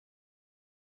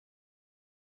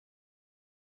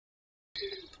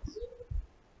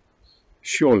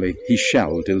Surely he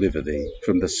shall deliver thee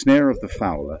from the snare of the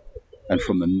fowler and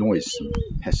from the noisome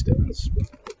pestilence.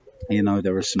 You know,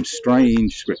 there are some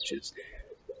strange scriptures.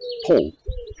 Paul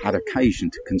had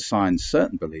occasion to consign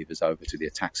certain believers over to the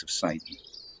attacks of Satan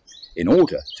in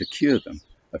order to cure them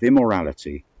of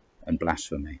immorality and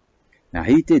blasphemy. Now,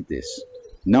 he did this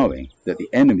knowing that the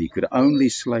enemy could only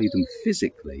slay them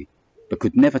physically, but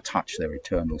could never touch their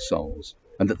eternal souls,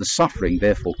 and that the suffering,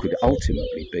 therefore, could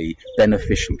ultimately be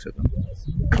beneficial to them,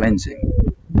 cleansing.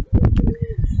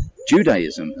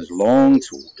 Judaism has long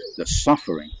taught that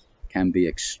suffering can be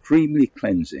extremely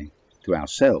cleansing to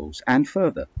ourselves, and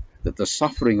further, that the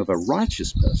suffering of a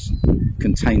righteous person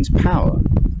contains power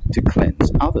to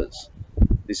cleanse others.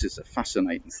 This is a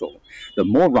fascinating thought. The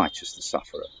more righteous the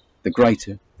sufferer, the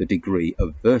greater the degree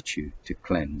of virtue to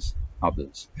cleanse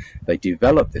others. They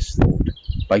develop this thought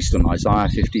based on Isaiah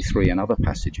 53 and other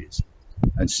passages,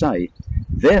 and say,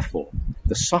 therefore,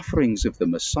 the sufferings of the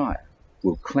Messiah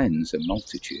will cleanse a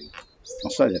multitude.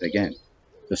 I'll say that again.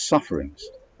 The sufferings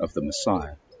of the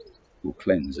Messiah will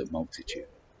cleanse a multitude.